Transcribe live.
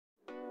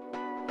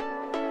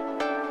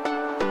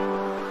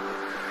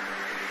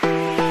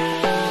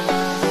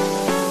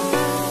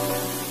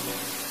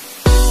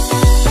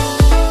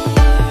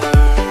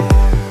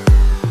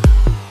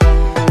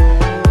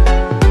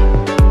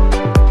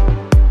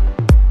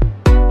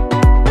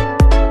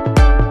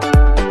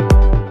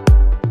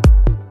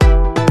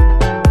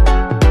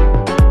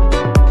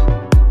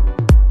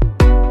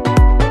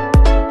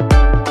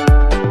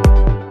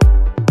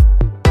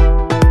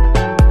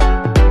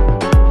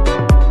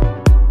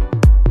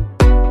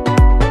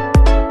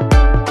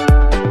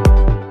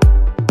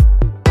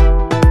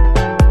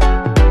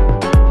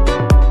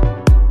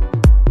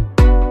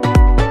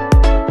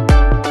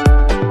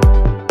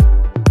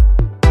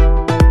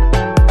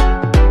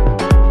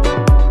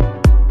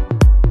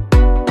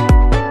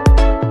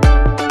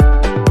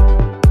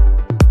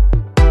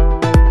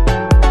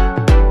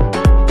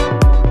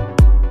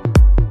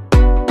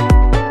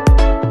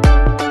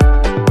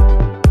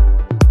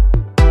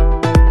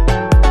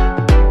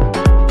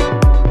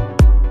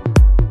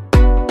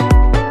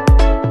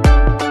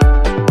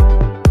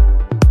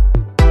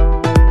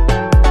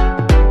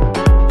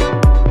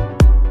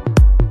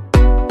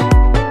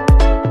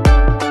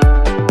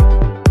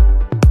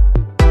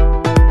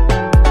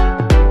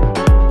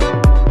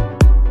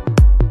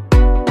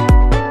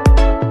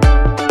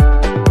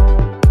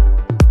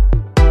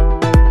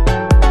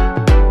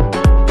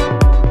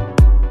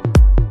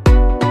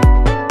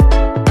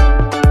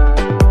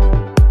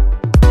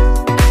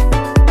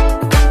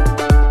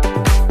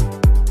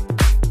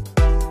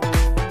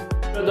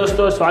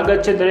दोस्तों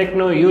स्वागत है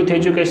दरेकનું યુથ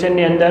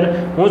એજ્યુકેશનની અંદર।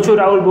 હું છું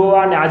રાહુલ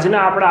ભુવા અને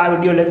આજના આપણા આ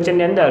વિડિયો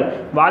લેક્ચરની અંદર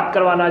વાત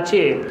કરવાના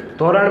છીએ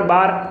ધોરણ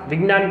 12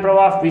 વિજ્ઞાન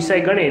પ્રવાહ વિષય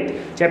ગણિત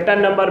ચેપ્ટર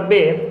નંબર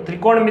 2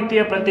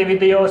 ત્રિકોણમિતીય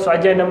પ્રતિવિધિઓ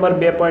સ્વાધ્યાય નંબર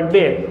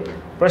 2.2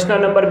 પ્રશ્ન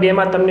નંબર 2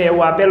 માં તમને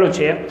એવું આપેલું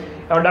છે।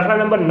 હવે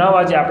દાખલા નંબર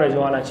 9 આજે આપણે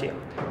જોવાના છીએ।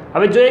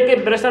 હવે જોઈએ કે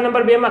પ્રશ્ન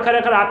નંબર 2 માં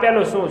ખરેખર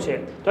આપેલું શું છે,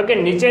 તો કે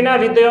નીચેના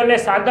વિધેયોને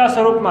સાદા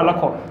સ્વરૂપમાં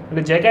લખો।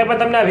 એટલે જે કંઈ પણ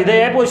તમને આ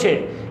વિધેય આપ્યું છે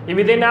એ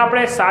વિધેયને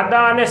આપણે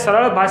સાદા અને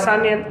સરળ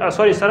ભાષાની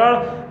સરળ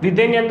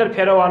વિધેયની અંદર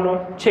ફેરવવાનું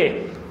છે।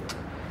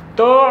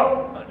 તો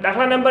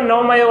દાખલા નંબર 9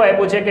 માં એવું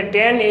આપ્યું છે કે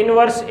tan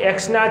ઇન્વર્સ x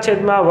ના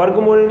છેદમાં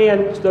વર્ગમૂળની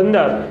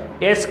અંદર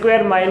a²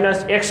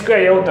 - x²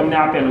 એવું તમને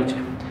આપેલું છે।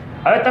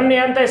 હવે તમને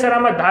એમ થાય સર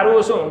આમાં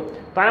ધારવું શું,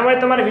 તો આના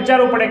માટે તમારે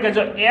વિચારવું પડે કે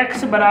જો x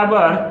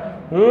બરાબર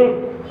હું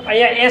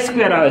અહીંયા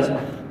a² આવે છે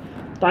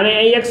તો આને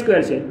અહીં x²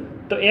 છે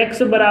તો x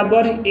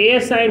બરાબર a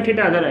sin θ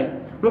ધરાય।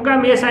 શું કામ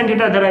a sin θ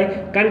ધરાય?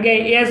 કારણ કે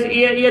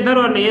a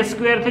ધરો એટલે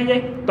a² થઈ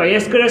જાય તો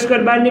a²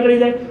 બહાર નીકળી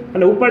જાય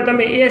અને ઉપર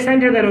તમે a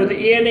sin θ ધરો તો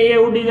a ને a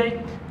ઉડી જાય।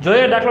 જો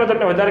એ દાખલો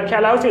તમને વધારે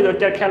ખ્યાલ આવશે, જો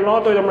અત્યારે ખ્યાલ ન હતો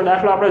તો તમને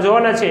દાખલો આપણે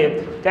જોવાના છે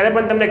ત્યારે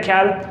પણ તમને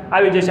ખ્યાલ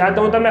આવી જશે। આ તો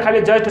હું તમને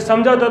ખાલી જસ્ટ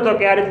સમજાવતો હતો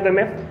કે આ રીતે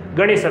તમે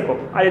ગણી શકો,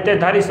 આ રીતે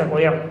ધારી શકો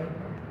એમ।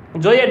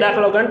 જોઈએ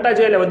દાખલો ગણતા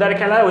જોઈએ એટલે વધારે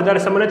ખ્યાલ આવે, વધારે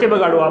સમય નથી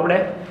બગાડવો આપણે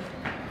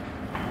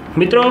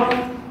મિત્રો।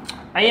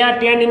 અહીંયા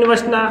tan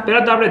ઇન્વર્સના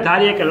પહેલાં તો આપણે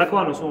ધારીએ કે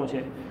લખવાનું શું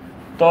છે,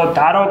 તો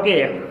ધારો કે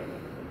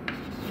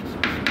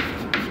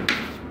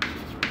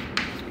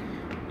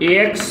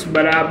x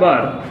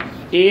બરાબર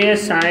a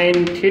sin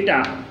θ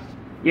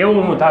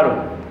એવું હું ધારું,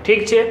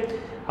 ઠીક છે।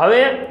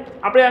 હવે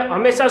આપણે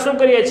હંમેશા શું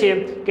કરીએ છીએ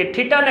કે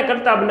થીટાને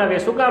કરતા બનાવીએ।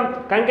 શું કામ?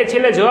 કારણ કે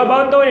છેલ્લે જવાબ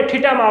આવતો હોય ને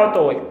થીટામાં આવતો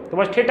હોય તો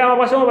બસ થીટામાં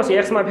પછી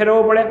એક્સમાં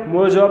ફેરવવો પડે,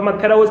 મૂળ જવાબમાં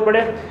ફેરવવું જ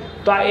પડે।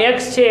 તો આ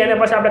એક્સ છે એને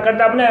પછી આપણે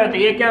કરતા બનાવીએ તો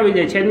એ ક્યાં આવી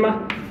જાય છેદમાં,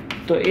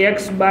 તો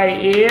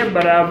x/a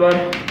બરાબર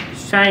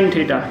sin θ।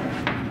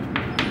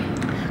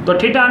 તો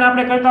થીટાને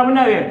આપણે કરતા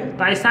બનાવીએ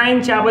તો આ સાઇન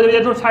છે, આ બધું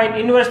વિધાતું સાઇન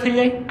ઇન્વર્સ થઈ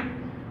જાય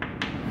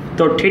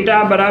તો θ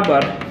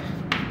બરાબર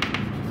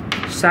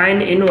sin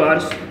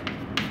ઇન્વર્સ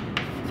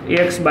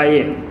x/a।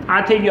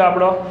 આ થઈ ગયો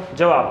આપણો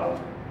જવાબ,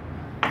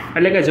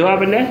 એટલે કે જવાબ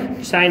એટલે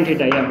sin θ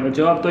એમ।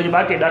 જવાબ તો જ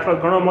બાકી, દાખલો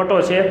ઘણો મોટો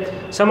છે,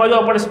 સમજવો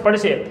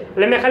પડશે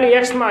એટલે મેં ખાલી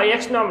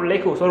એક્સના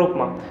લખ્યું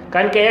સ્વરૂપમાં,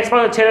 કારણ કે એક્સ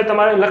છેલ્લે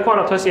તમારે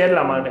લખવાનો થશે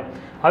એટલા માટે।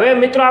 હવે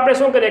મિત્રો આપણે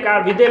શું કરીએ કે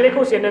આ વિધેય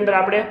લખ્યું છે એની અંદર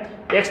આપણે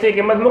એક્સની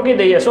કિંમત મૂકી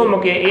દઈએ। શું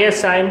મૂકીએ? a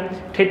sin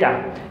θ।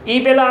 એ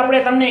પહેલાં આપણે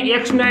તમને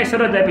એક્સના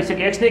શરત આપી છે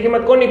કે એક્સની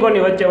કિંમત કોની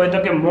વચ્ચે હોય, તો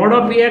કે mode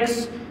of x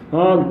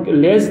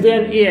less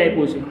than a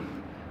આપ્યું છે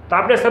તો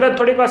આપણે શરત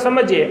થોડીક વાર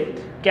સમજીએ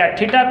કે આ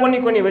થીટા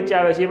કોની વચ્ચે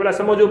આવે છે એ પહેલાં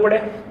સમજવું પડે।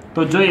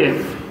 તો જોઈએ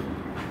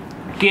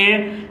કે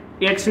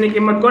એક્સની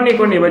કિંમત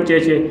કોની વચ્ચે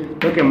છે,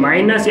 તો કે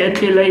 -a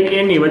થી લઈ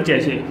a ની વચ્ચે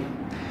છે।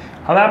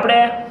 હવે આપણે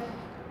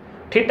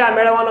થીટા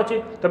મેળવવાનો છે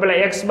તો પહેલાં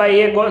x/a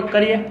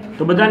કરીએ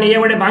તો બધાને a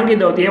વડે ભાંગી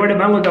દો, તો a વડે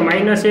ભાંગો તો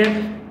 -a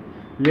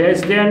લેસ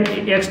દેન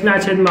x ના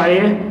છેદમાં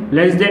a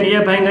લેસ દેન a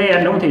ભાંગાય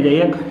એટલે શું થઈ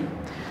જાય 1।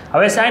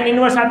 હવે સાઇન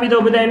ઇન્વર્સ આપી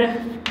દો બધાને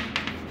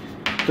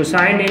તો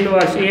sine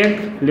inverse 1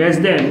 less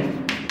than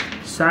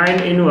sine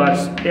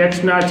inverse x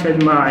ના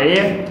છેદમાં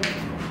a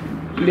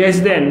less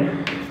than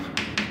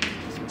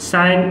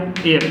sign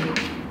 1।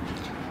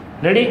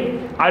 Ready?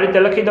 આ રીતે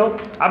લખી દો।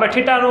 આપણે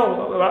થીટાનો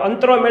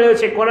અંતરો મેળવ્યો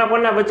છે,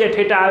 કોના વચ્ચે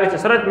થીટા આવે છે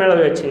શરત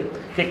મેળવીએ છીએ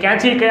કે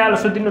ક્યાંથી કયા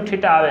સુધીનું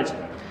થીટા આવે છે।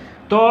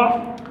 તો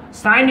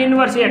સાઇન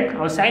ઇન્વર્સ 1,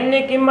 હવે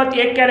સાઇનની કિંમત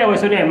 1 ક્યારે હોય?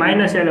 સોરી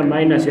માઇનસ એટલે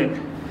 -1।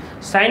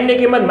 સાઇનની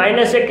કિંમત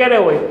 -1 ક્યારે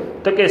હોય?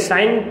 તો કે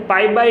સાઇન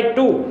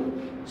π/2,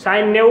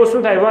 સાઇન 90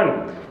 શું થાય 1,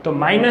 તો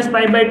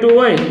 -π/2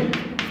 હોય,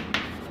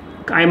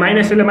 આ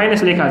માઇનસ એટલે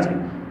માઇનસ લખ્યા છે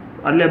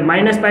એટલે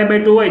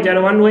 -π/2 હોય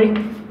જ્યારે 1 હોય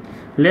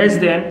less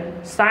than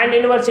sine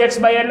inverse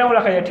x/a એટલે શું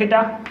લખાય છે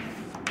થીટા,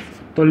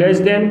 તો લેસ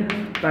દેન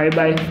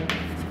π/2।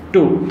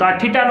 તો આ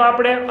થીટાનો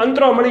આપણે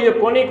અંતરો મળી ગયો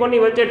કોની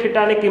વચ્ચે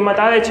થીટાની કિંમત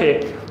આવે છે,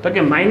 તો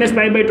કે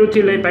 -π/2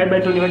 થી લઈ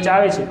π/2 ની વચ્ચે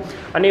આવે છે।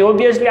 અને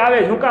ઓબ્વિયસલી આવે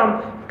શું કામ?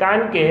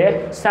 કારણ કે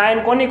સાઇન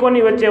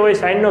કોની વચ્ચે હોય,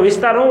 સાઇનનો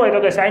વિસ્તાર શું હોય, તો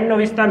કે સાઇનનો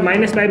વિસ્તાર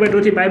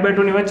 -π/2 થી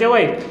π/2 ની વચ્ચે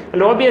હોય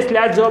એટલે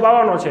ઓબ્વિયસલી આ જવાબ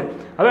આવવાનો છે।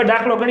 હવે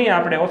દાખલો ગણીએ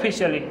આપણે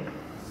ઓફિશિયલી,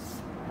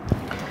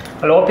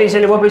 એટલે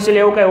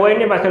ઓફિશિયલી એવું કંઈ હોય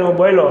નહીં, પાછળ હું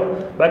બોલો,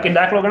 બાકી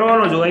દાખલો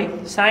ગણવાનો જ હોય।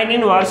 સાઇન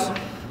ઇન્વર્સ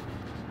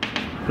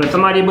એટલે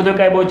તમારે એ બધું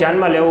કાંઈ બહુ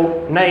ધ્યાનમાં લેવું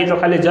નહીં, તો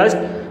ખાલી જસ્ટ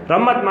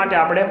રમત માટે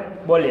આપણે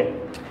બોલીએ।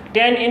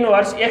 tan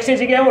ઇન્વર્સ x ની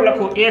જગ્યાએ હું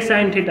લખું a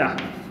sin θ,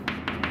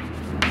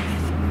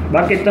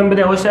 બાકી તમે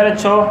બધા હોશિયાર જ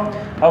છો।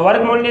 હવે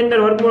વર્ગમૂળની અંદર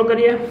વર્ગમૂળ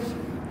કરીએ,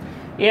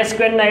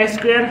 a² ના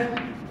a²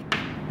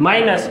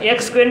 માઇનસ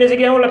x² ની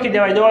જગ્યાએ હું લખી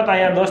દેવાય। જો તો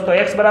અહીંયા દોસ્તો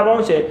x બરાબર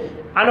શું છે,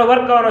 આનો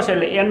વર્ગ કરવાનો છે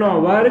એટલે એનો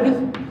વર્ગ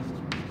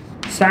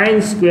sin²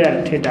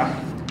 θ,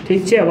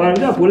 ઠીક છે।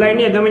 વર્ગ ભૂલાય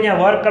નહીં, ગમે ત્યાં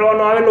વર્ગ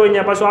કરવાનો આવેલો હોય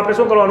ત્યાં પાછું આપણે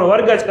શું કરવાનું,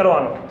 વર્ગ જ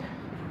કરવાનો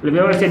એટલે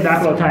વ્યવસ્થિત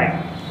દાખલો થાય।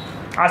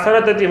 આ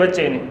શરત હતી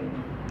વચ્ચેની।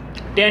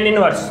 tan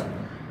ઇન્વર્સ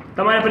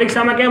તમારે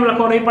પરીક્ષામાં કેમ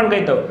લખવાનું એ પણ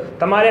કહી દઉં,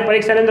 તમારે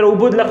પરીક્ષાની અંદર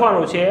ઊભું જ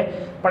લખવાનું છે,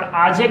 પણ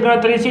આ જે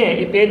ગણતરી છે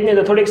એ પેજની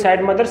તો થોડીક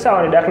સાઈડમાં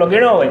દર્શાવવાની। દાખલો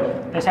ગણ્યો હોય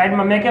એ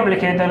સાઈડમાં મેં કેમ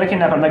લખી તો લખી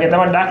નાખવાનું, કે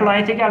તમારે દાખલો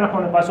અહીંથી ક્યાં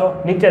લખવાનો, પાછો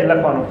નીચે જ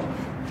લખવાનો।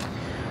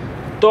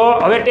 તો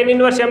હવે tan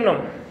ઇન્વર્સ એમનો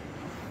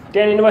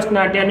tan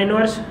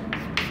ઇન્વર્સ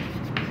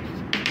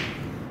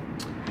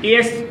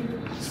એ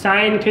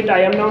સાઇન થીટા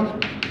એમનો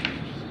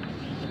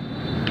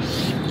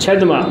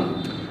છેદમાં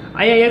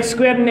અહીંયા એક્સ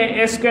સ્ક્વેર ને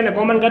એસ સ્ક્વેર ને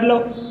કોમન કરી લો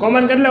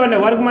અને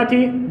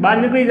વર્ગમાંથી બહાર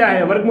નીકળી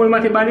જાય,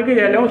 વર્ગમૂળમાંથી બહાર નીકળી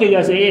જાય એટલે શું થઈ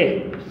જશે એ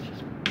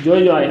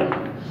જોઈજો અહીંયા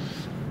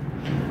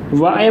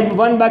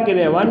 1 બાકી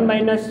રહે 1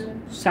 માઇનસ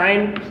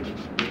સાઇન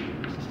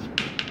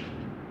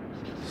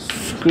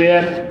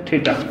સ્ક્વેર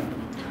થીટા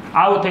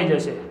આવું થઈ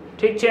જશે.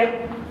 ઠીક છે.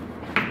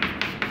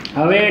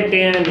 હવે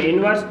tan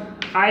ઇન્વર્સ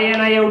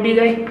અહીંયા ઉડી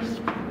જાય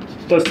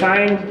તો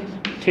સાઇન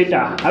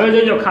થીટા. હવે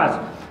જોજો ખાસ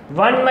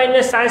 1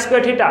 માઇનસ સાઇન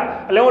સ્ક્વેર થીટા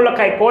એટલે શું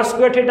લખાય કોસ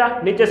સ્ક્વેર થીટા.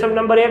 નીચે શબ્દ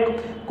નંબર 1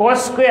 કોસ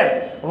સ્ક્વેર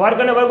વર્ગ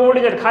અને વર્ગ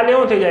ઉડી જાય ખાલી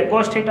શું થઈ જાય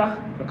કોસ થીટા,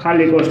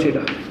 ખાલી કોસ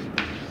થીટા.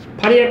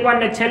 ફરી એકવાર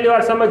ને છેલ્લી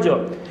વાર સમજો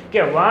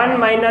કે 1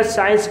 માઇનસ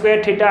સાઇન સ્ક્વેર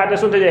થીટા એટલે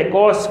શું થઈ જાય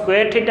કોસ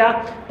સ્ક્વેર થીટા,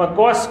 પણ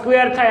કોસ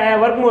સ્ક્વેર થાય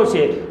અહીંયા વર્ગમૂળ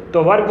છે તો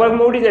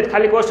વર્ગમાં ઉડી જાય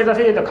ખાલી કોસ થીટા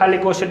થઈ જાય તો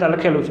ખાલી કોસ થીટા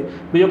લખેલું છે,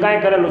 બીજું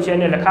કાંઈ કરેલું છે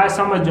એને એટલે ખાસ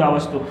સમજજો આ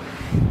વસ્તુ.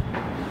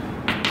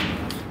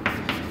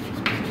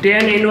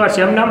 tan ઇન્વર્સ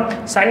એમના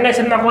સાઇનના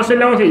છેદમાં કોસ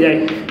એટલે શું થઈ જાય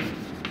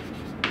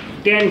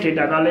tan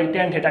થીટા. તો એટલે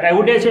tan થીટા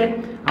કાંઈ ઉડે છે?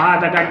 હા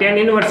તો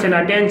tan ઇન્વર્સ છે ને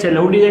tan છે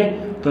એટલે ઉડી જાય.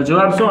 તો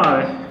જવાબ શું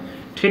આવે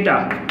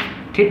થીટા.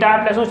 થીટા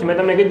એટલે શું છે મેં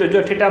તમને કીધું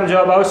જો થીટામાં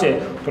જવાબ આવશે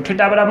તો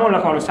થીટા બરાબર શું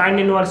લખવાનું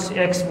સાઇન ઇન્વર્સ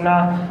એક્સ ના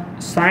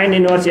સાઇન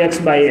ઇન્વર્સ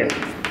એક્સ બાય એ.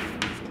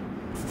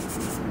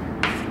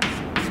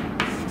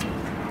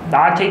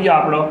 આ થઈ ગયો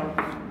આપણો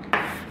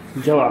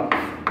જવાબ.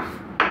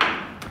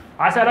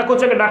 આશા રાખું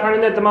છું કે દાખલાની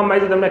અંદર તમામ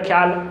માહિતી તમને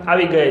ખ્યાલ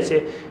આવી ગઈ છે.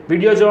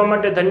 વિડીયો જોવા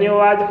માટે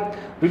ધન્યવાદ.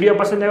 વિડીયો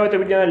પસંદ આવ્યો તો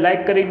વિડીયોને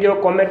લાઇક કરી દો,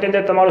 કોમેન્ટની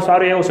અંદર તમારું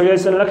સારું એવું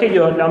સજેશન લખી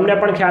દો એટલે અમને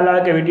પણ ખ્યાલ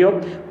આવે કે વિડીયો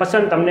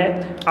પસંદ તમને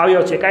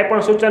આવ્યો છે. કાંઈ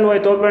પણ સૂચન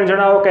હોય તો પણ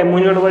જણાવો, કાંઈ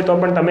મૂંઝવણ હોય તો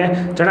પણ તમે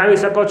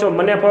જણાવી શકો છો.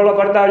 મને ફોલો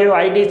કરતા રહ્યો.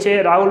 આઈડી છે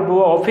રાહુલ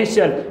ભુવા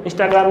ઓફિશિયલ.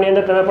 ઇન્સ્ટાગ્રામની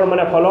અંદર તમે પણ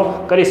મને ફોલો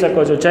કરી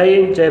શકો છો. જય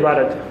હિન્દ, જય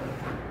ભારત.